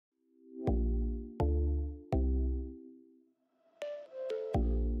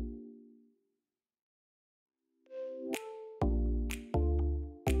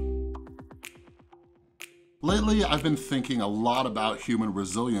Lately, I've been thinking a lot about human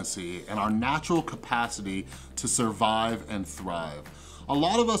resiliency and our natural capacity to survive and thrive. A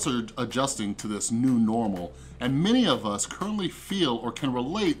lot of us are adjusting to this new normal, and many of us currently feel or can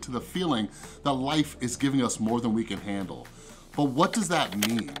relate to the feeling that life is giving us more than we can handle. But what does that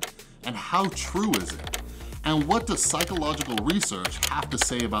mean? And how true is it? And what does psychological research have to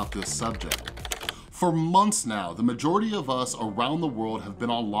say about this subject? For months now, the majority of us around the world have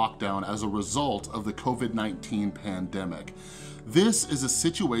been on lockdown as a result of the COVID-19 pandemic. This is a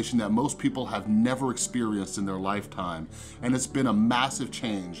situation that most people have never experienced in their lifetime, and it's been a massive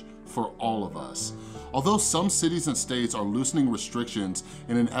change for all of us. Although some cities and states are loosening restrictions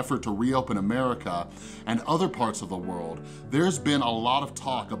in an effort to reopen America and other parts of the world, there's been a lot of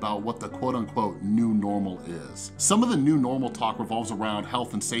talk about what the quote-unquote new normal is. Some of the new normal talk revolves around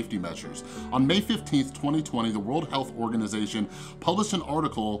health and safety measures. On May 15th, 2020, the World Health Organization published an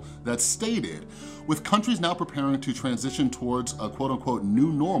article that stated, with countries now preparing to transition towards a quote-unquote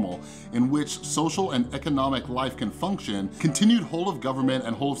new normal in which social and economic life can function, continued whole of government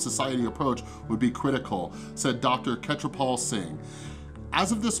and whole of society approach would be critical, said Dr. Ketrapal Singh.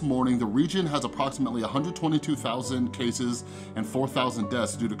 As of this morning, the region has approximately 122,000 cases and 4,000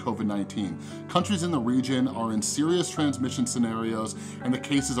 deaths due to COVID-19. Countries in the region are in serious transmission scenarios and the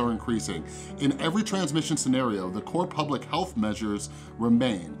cases are increasing. In every transmission scenario, the core public health measures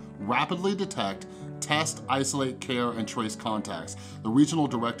remain: rapidly detect, test, isolate, care, and trace contacts, the regional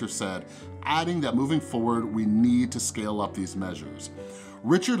director said, adding that moving forward, we need to scale up these measures.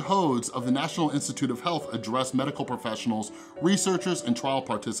 Richard Hodes of the National Institute of Health addressed medical professionals, researchers, and trial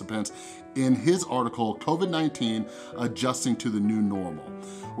participants in his article, COVID-19 Adjusting to the New Normal,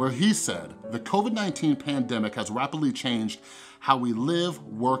 where he said, the COVID-19 pandemic has rapidly changed how we live,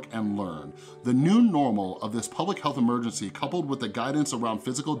 work, and learn. The new normal of this public health emergency, coupled with the guidance around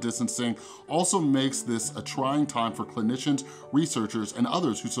physical distancing, also makes this a trying time for clinicians, researchers, and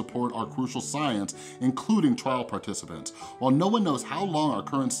others who support our crucial science, including trial participants. While no one knows how long our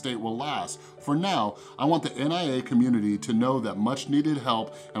current state will last, for now, I want the NIA community to know that much needed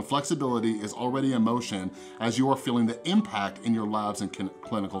help and flexibility is already in motion as you are feeling the impact in your labs and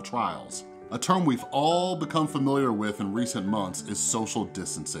clinical trials. A term we've all become familiar with in recent months is social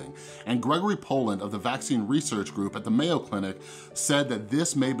distancing. And Gregory Poland of the Vaccine Research Group at the Mayo Clinic said that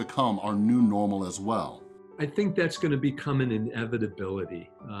this may become our new normal as well. I think that's going to become an inevitability.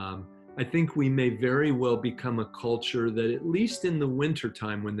 I think we may very well become a culture that, at least in the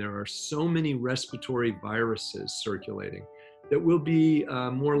wintertime when there are so many respiratory viruses circulating, that will be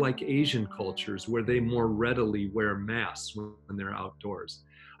more like Asian cultures where they more readily wear masks when they're outdoors.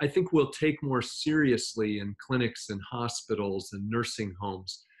 I think we'll take more seriously in clinics and hospitals and nursing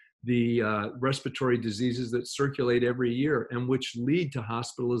homes the respiratory diseases that circulate every year and which lead to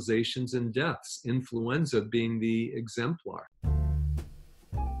hospitalizations and deaths, influenza being the exemplar.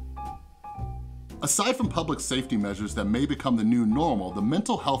 Aside from public safety measures that may become the new normal, the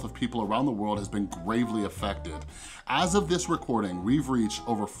mental health of people around the world has been gravely affected. As of this recording, we've reached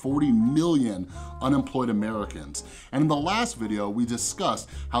over 40 million unemployed Americans. And in the last video, we discussed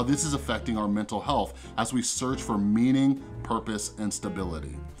how this is affecting our mental health as we search for meaning, purpose, and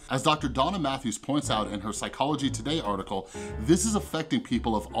stability. As Dr. Donna Matthews points out in her Psychology Today article, this is affecting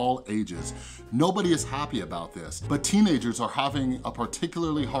people of all ages. Nobody is happy about this, but teenagers are having a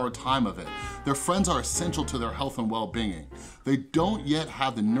particularly hard time of it. Their friends are essential to their health and well-being. They don't yet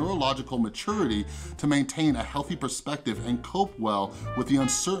have the neurological maturity to maintain a healthy perspective and cope well with the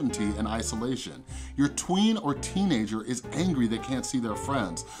uncertainty and isolation. Your tween or teenager is angry they can't see their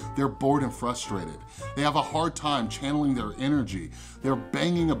friends. They're bored and frustrated. They have a hard time channeling their energy. They're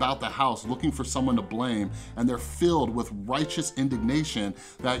banging about the house looking for someone to blame, and they're filled with righteous indignation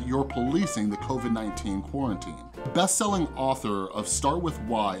that you're policing the COVID-19 quarantine. Best-selling author of Start With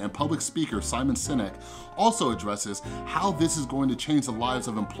Why and public speaker Simon Sinek also addresses how this is going to change the lives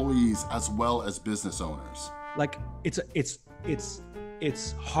of employees as well as business owners. Like it's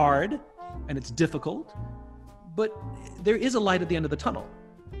hard and it's difficult, but there is a light at the end of the tunnel.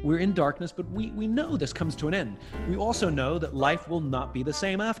 We're in darkness, but we know this comes to an end. We also know that life will not be the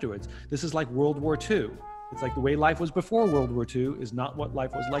same afterwards. This is like World War II. It's like the way life was before World War II is not what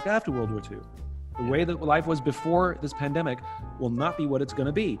life was like after World War II. The way that life was before this pandemic will not be what it's going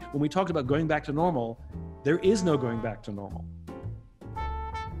to be. When we talked about going back to normal, there is no going back to normal.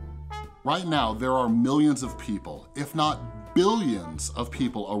 Right now, there are millions of people, if not billions of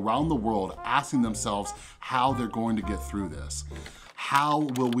people around the world asking themselves how they're going to get through this. How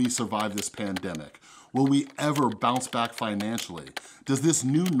will we survive this pandemic? Will we ever bounce back financially? Does this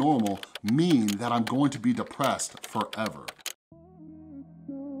new normal mean that I'm going to be depressed forever?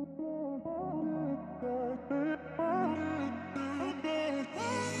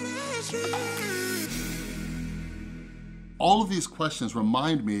 All of these questions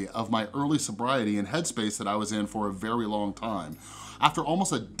remind me of my early sobriety and headspace that I was in for a very long time. After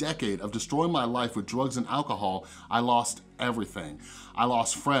almost a decade of destroying my life with drugs and alcohol, I lost everything. I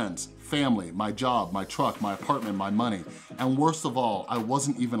lost friends, family, my job, my truck, my apartment, my money, and worst of all, I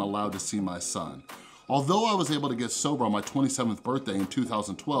wasn't even allowed to see my son. Although I was able to get sober on my 27th birthday in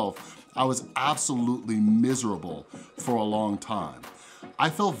 2012, I was absolutely miserable for a long time. I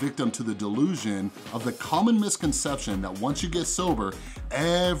fell victim to the delusion of the common misconception that once you get sober,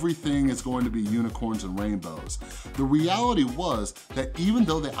 everything is going to be unicorns and rainbows. The reality was that even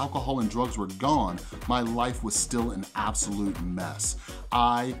though the alcohol and drugs were gone, my life was still an absolute mess.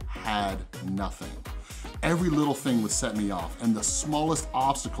 I had nothing. Every little thing would set me off, and the smallest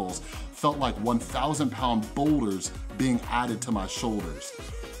obstacles felt like 1,000-pound boulders being added to my shoulders.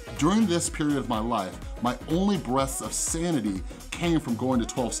 During this period of my life, my only breaths of sanity came from going to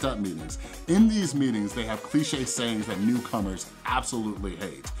 12-step meetings. In these meetings, they have cliche sayings that newcomers absolutely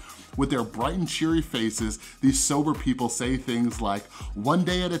hate. With their bright and cheery faces, these sober people say things like, "one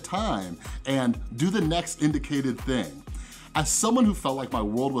day at a time," and "do the next indicated thing." As someone who felt like my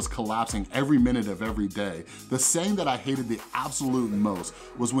world was collapsing every minute of every day, the saying that I hated the absolute most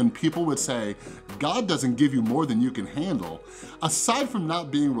was when people would say, "God doesn't give you more than you can handle." Aside from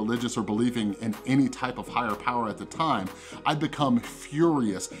not being religious or believing in any type of higher power at the time, I'd become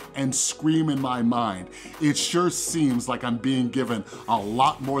furious and scream in my mind, "It sure seems like I'm being given a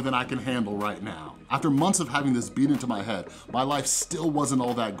lot more than I can handle right now." After months of having this beat into my head, my life still wasn't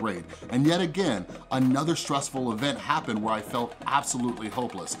all that great. And yet again, another stressful event happened where I felt absolutely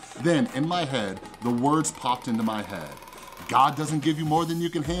hopeless. Then, in my head, the words popped into my head. God doesn't give you more than you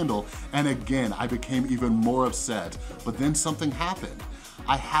can handle. And again, I became even more upset. But then something happened.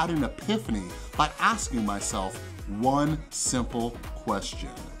 I had an epiphany by asking myself one simple question.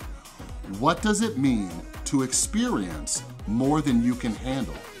 What does it mean to experience more than you can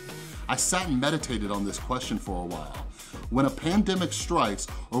handle? I sat and meditated on this question for a while. When a pandemic strikes,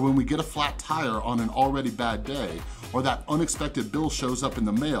 or when we get a flat tire on an already bad day, or that unexpected bill shows up in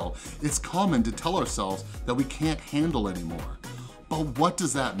the mail, it's common to tell ourselves that we can't handle anymore. But what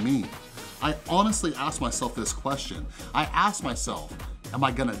does that mean? I honestly asked myself this question. I asked myself, am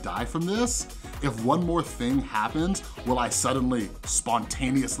I gonna die from this? If one more thing happens, will I suddenly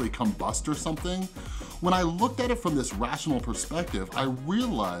spontaneously combust or something? When I looked at it from this rational perspective, I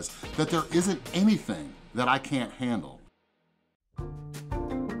realized that there isn't anything that I can't handle.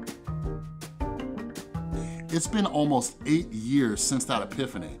 It's been almost 8 years since that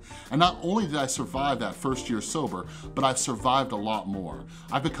epiphany, and not only did I survive that first year sober, but I've survived a lot more.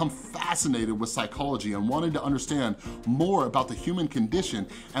 I've become fascinated with psychology and wanted to understand more about the human condition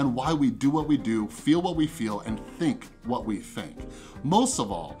and why we do what we do, feel what we feel, and think what we think. Most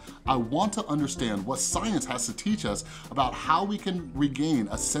of all, I want to understand what science has to teach us about how we can regain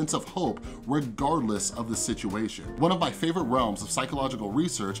a sense of hope regardless of the situation. One of my favorite realms of psychological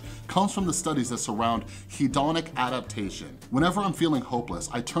research comes from the studies that surround hedonic adaptation. Whenever I'm feeling hopeless,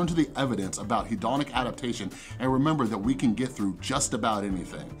 I turn to the evidence about hedonic adaptation and remember that we can get through just about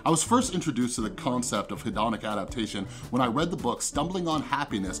anything. I was first introduced to the concept of hedonic adaptation when I read the book Stumbling on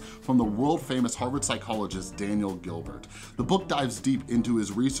Happiness from the world-famous Harvard psychologist Daniel Gilbert. The book dives deep into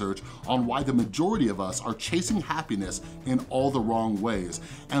his research on why the majority of us are chasing happiness in all the wrong ways,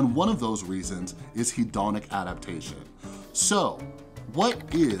 and one of those reasons is hedonic adaptation. So, what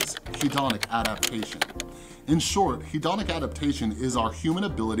is hedonic adaptation? In short, hedonic adaptation is our human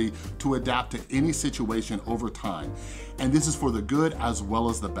ability to adapt to any situation over time, and this is for the good as well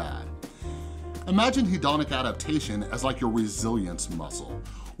as the bad. Imagine hedonic adaptation as like your resilience muscle.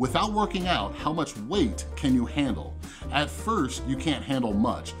 Without working out, how much weight can you handle? At first, you can't handle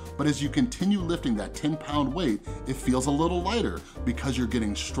much, but as you continue lifting that 10-pound weight, it feels a little lighter because you're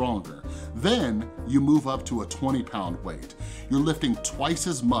getting stronger. Then you move up to a 20-pound weight. You're lifting twice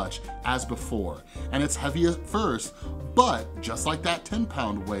as much as before, and it's heavy at first, but just like that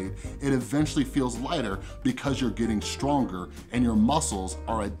 10-pound weight, it eventually feels lighter because you're getting stronger and your muscles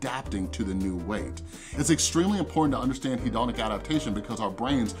are adapting to the new weight. It's extremely important to understand hedonic adaptation because our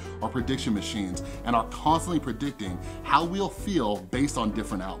brains are prediction machines and are constantly predicting how we'll feel based on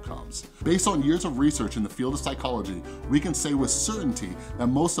different outcomes. Based on years of research in the field of psychology, we can say with certainty that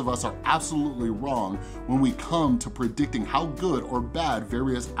most of us are absolutely wrong when we come to predicting how good or bad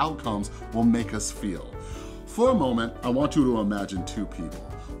various outcomes will make us feel. For a moment, I want you to imagine two people.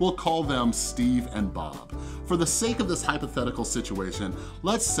 We'll call them Steve and Bob. For the sake of this hypothetical situation,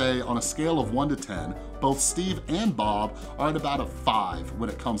 let's say on a scale of 1 to 10, both Steve and Bob are at about a 5 when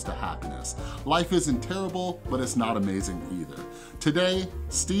it comes to happiness. Life isn't terrible, but it's not amazing either. Today,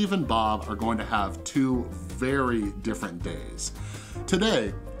 Steve and Bob are going to have 2 very different days.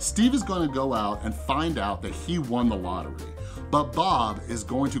 Today, Steve is going to go out and find out that he won the lottery, but Bob is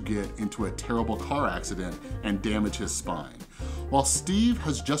going to get into a terrible car accident and damage his spine. While Steve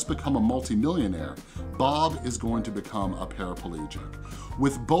has just become a multimillionaire, Bob is going to become a paraplegic.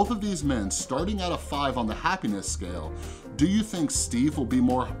 With both of these men starting at a 5 on the happiness scale, do you think Steve will be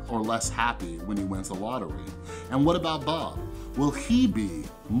more or less happy when he wins the lottery? And what about Bob? Will he be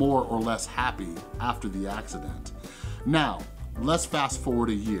more or less happy after the accident? Now, let's fast forward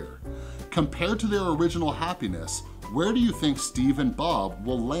a year. Compared to their original happiness, where do you think Steve and Bob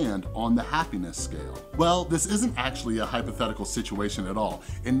will land on the happiness scale? Well, this isn't actually a hypothetical situation at all.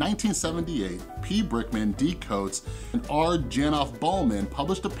 In 1978, P. Brickman, D. Coates, and R. Janoff-Ballman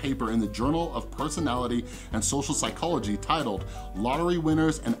published a paper in the Journal of Personality and Social Psychology titled Lottery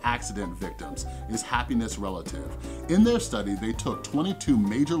Winners and Accident Victims, Is Happiness Relative? In their study, they took 22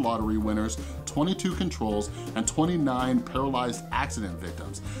 major lottery winners, 22 controls, and 29 paralyzed accident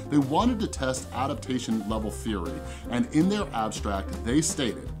victims. They wanted to test adaptation level theory, and in their abstract, they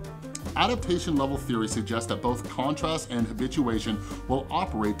stated, adaptation level theory suggests that both contrast and habituation will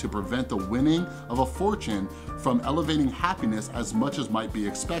operate to prevent the winning of a fortune from elevating happiness as much as might be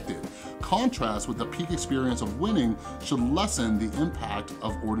expected. Contrast with the peak experience of winning should lessen the impact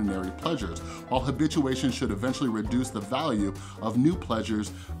of ordinary pleasures, while habituation should eventually reduce the value of new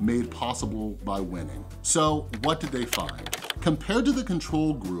pleasures made possible by winning. So what did they find? Compared to the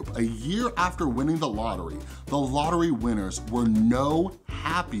control group, a year after winning the lottery winners were no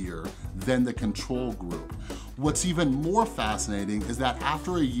happier than the control group. What's even more fascinating is that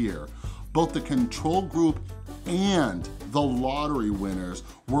after a year, both the control group and the lottery winners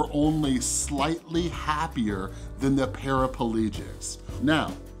were only slightly happier than the paraplegics.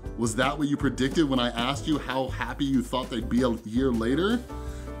 Now, was that what you predicted when I asked you how happy you thought they'd be a year later?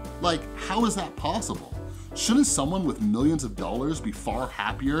 Like, how is that possible? Shouldn't someone with millions of dollars be far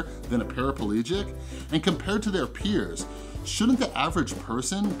happier than a paraplegic? And compared to their peers, shouldn't the average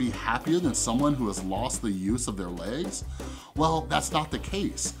person be happier than someone who has lost the use of their legs? Well, that's not the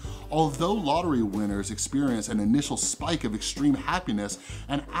case. Although lottery winners experience an initial spike of extreme happiness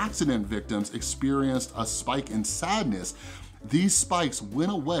and accident victims experienced a spike in sadness, these spikes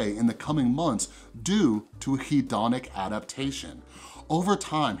went away in the coming months due to hedonic adaptation. Over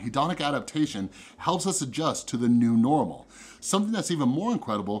time, hedonic adaptation helps us adjust to the new normal. Something that's even more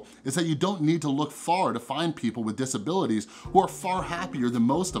incredible is that you don't need to look far to find people with disabilities who are far happier than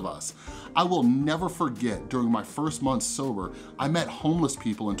most of us. I will never forget during my first month sober, I met homeless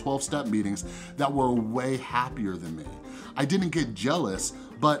people in 12-step meetings that were way happier than me. I didn't get jealous,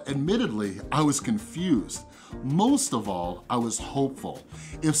 but admittedly, I was confused. Most of all, I was hopeful.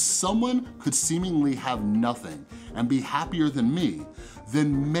 If someone could seemingly have nothing and be happier than me,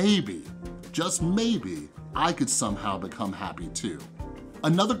 then maybe, just maybe, I could somehow become happy too.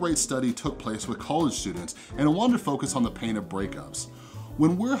 Another great study took place with college students, and I wanted to focus on the pain of breakups.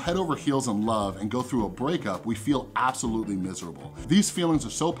 When we're head over heels in love and go through a breakup, we feel absolutely miserable. These feelings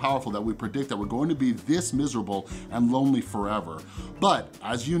are so powerful that we predict that we're going to be this miserable and lonely forever. But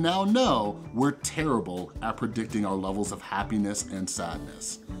as you now know, we're terrible at predicting our levels of happiness and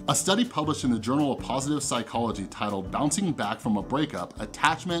sadness. A study published in the Journal of Positive Psychology titled Bouncing Back from a Breakup,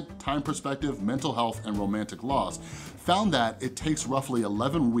 Attachment, Time Perspective, Mental Health, and Romantic Loss found that it takes roughly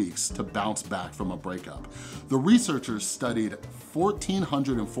 11 weeks to bounce back from a breakup. The researchers studied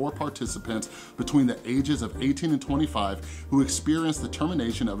 1,404 participants between the ages of 18 and 25 who experienced the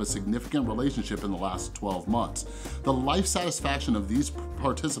termination of a significant relationship in the last 12 months. The life satisfaction of these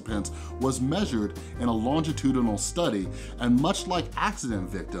participants was measured in a longitudinal study, and much like accident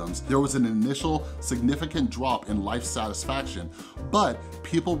victims, there was an initial significant drop in life satisfaction, but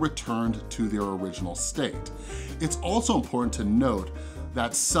people returned to their original state. It's also important to note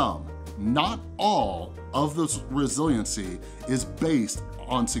that some, not all, of this resiliency is based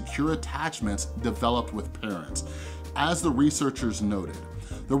on secure attachments developed with parents. As the researchers noted,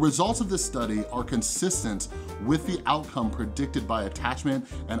 the results of this study are consistent with the outcome predicted by attachment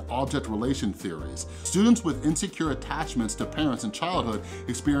and object relation theories. Students with insecure attachments to parents in childhood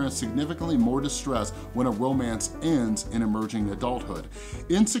experience significantly more distress when a romance ends in emerging adulthood.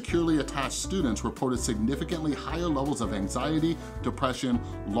 Insecurely attached students reported significantly higher levels of anxiety, depression,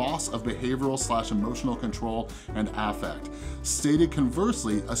 loss of behavioral/emotional control, and affect. Stated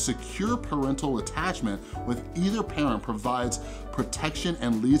conversely, a secure parental attachment with either parent provides protection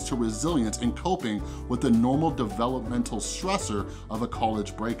and leads to resilience in coping with the normal developmental stressor of a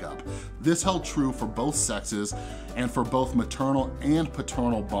college breakup. This held true for both sexes and for both maternal and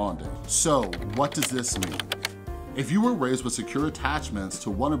paternal bonding. So, what does this mean? If you were raised with secure attachments to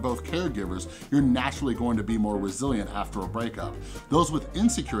one or both caregivers, you're naturally going to be more resilient after a breakup. Those with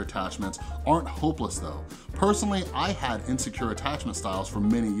insecure attachments aren't hopeless though. Personally, I had insecure attachment styles for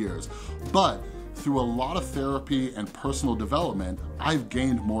many years, but through a lot of therapy and personal development, I've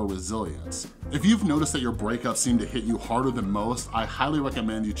gained more resilience. If you've noticed that your breakups seem to hit you harder than most, I highly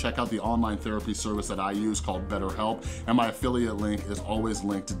recommend you check out the online therapy service that I use called BetterHelp, and my affiliate link is always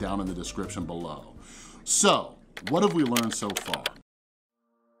linked down in the description below. So, what have we learned so far?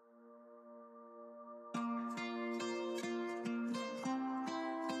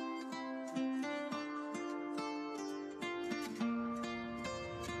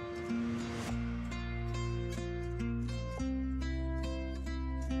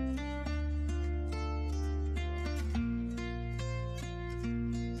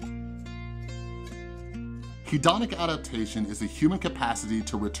 Hedonic adaptation is the human capacity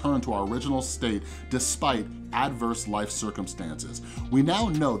to return to our original state despite adverse life circumstances. We now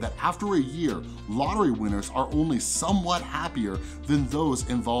know that after a year, lottery winners are only somewhat happier than those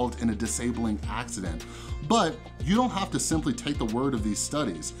involved in a disabling accident. But you don't have to simply take the word of these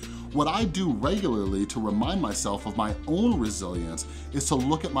studies. What I do regularly to remind myself of my own resilience is to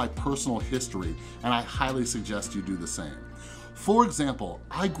look at my personal history, and I highly suggest you do the same. For example,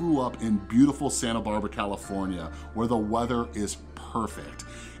 I grew up in beautiful Santa Barbara, California, where the weather is perfect.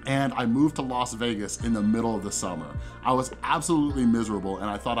 And I moved to Las Vegas in the middle of the summer. I was absolutely miserable and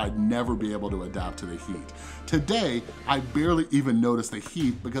I thought I'd never be able to adapt to the heat. Today, I barely even notice the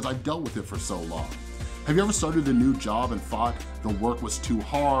heat because I've dealt with it for so long. Have you ever started a new job and thought the work was too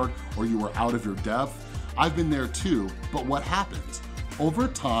hard or you were out of your depth? I've been there too, but what happens? Over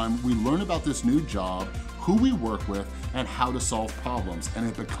time, we learn about this new job, who we work with, and how to solve problems, and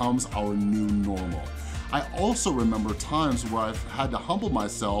it becomes our new normal. I also remember times where I've had to humble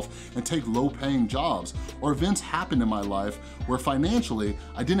myself and take low-paying jobs, or events happened in my life where financially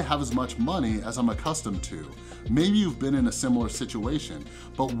I didn't have as much money as I'm accustomed to. Maybe you've been in a similar situation,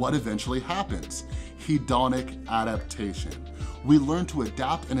 but what eventually happens? Hedonic adaptation. We learn to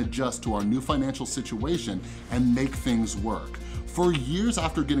adapt and adjust to our new financial situation and make things work. For years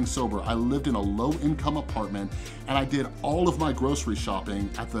after getting sober, I lived in a low-income apartment and I did all of my grocery shopping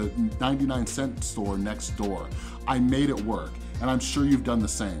at the 99-cent store next door. I made it work, and I'm sure you've done the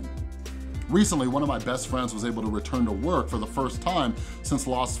same. Recently, one of my best friends was able to return to work for the first time since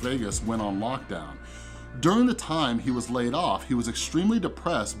Las Vegas went on lockdown. During the time he was laid off, he was extremely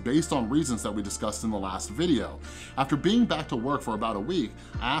depressed based on reasons that we discussed in the last video. After being back to work for about a week,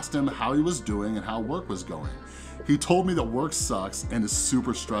 I asked him how he was doing and how work was going. He told me that work sucks and is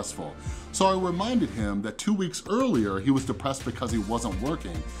super stressful. So I reminded him that 2 weeks earlier he was depressed because he wasn't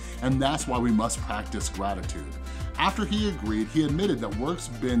working, and that's why we must practice gratitude. After he agreed, he admitted that work's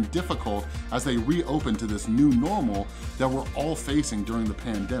been difficult as they reopened to this new normal that we're all facing during the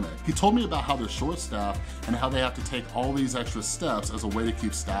pandemic. He told me about how they're short-staffed and how they have to take all these extra steps as a way to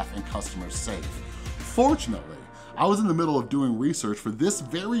keep staff and customers safe. Fortunately, I was in the middle of doing research for this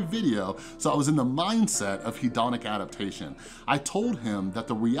very video, so I was in the mindset of hedonic adaptation. I told him that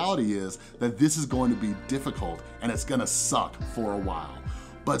the reality is that this is going to be difficult and it's gonna suck for a while,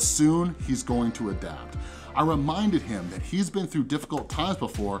 but soon he's going to adapt. I reminded him that he's been through difficult times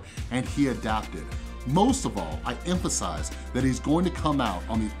before and he adapted. Most of all, I emphasized that he's going to come out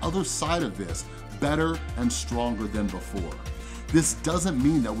on the other side of this better and stronger than before. This doesn't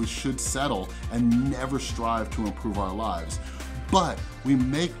mean that we should settle and never strive to improve our lives, but we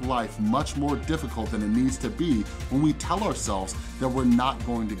make life much more difficult than it needs to be when we tell ourselves that we're not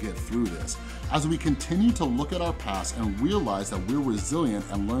going to get through this. As we continue to look at our past and realize that we're resilient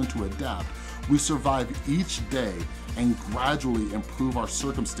and learn to adapt, we survive each day and gradually improve our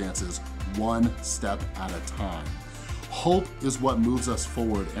circumstances one step at a time. Hope is what moves us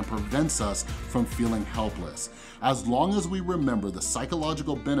forward and prevents us from feeling helpless. As long as we remember the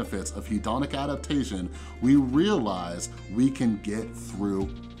psychological benefits of hedonic adaptation, we realize we can get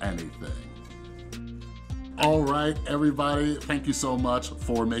through anything. All right, everybody, thank you so much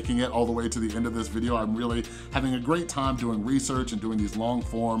for making it all the way to the end of this video. I'm really having a great time doing research and doing these long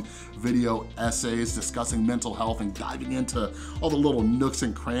form video essays discussing mental health and diving into all the little nooks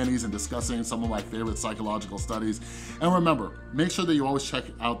and crannies and discussing some of my favorite psychological studies. And remember, make sure that you always check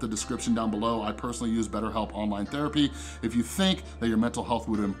out the description down below. I personally use BetterHelp Online Therapy. If you think that your mental health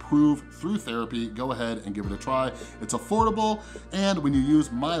would improve through therapy, go ahead and give it a try. It's affordable, and when you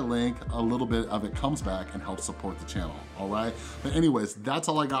use my link, a little bit of it comes back and helps helps support the channel, all right? But anyways, that's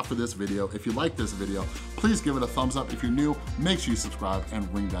all I got for this video. If you like this video, please give it a thumbs up. If you're new, make sure you subscribe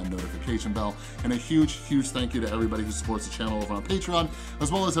and ring that notification bell. And a huge, huge thank you to everybody who supports the channel over on Patreon,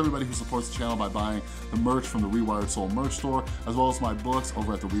 as well as everybody who supports the channel by buying the merch from the Rewired Soul merch store, as well as my books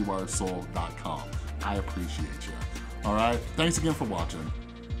over at the rewiredsoul.com. I appreciate you. All right, thanks again for watching.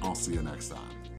 I'll see you next time.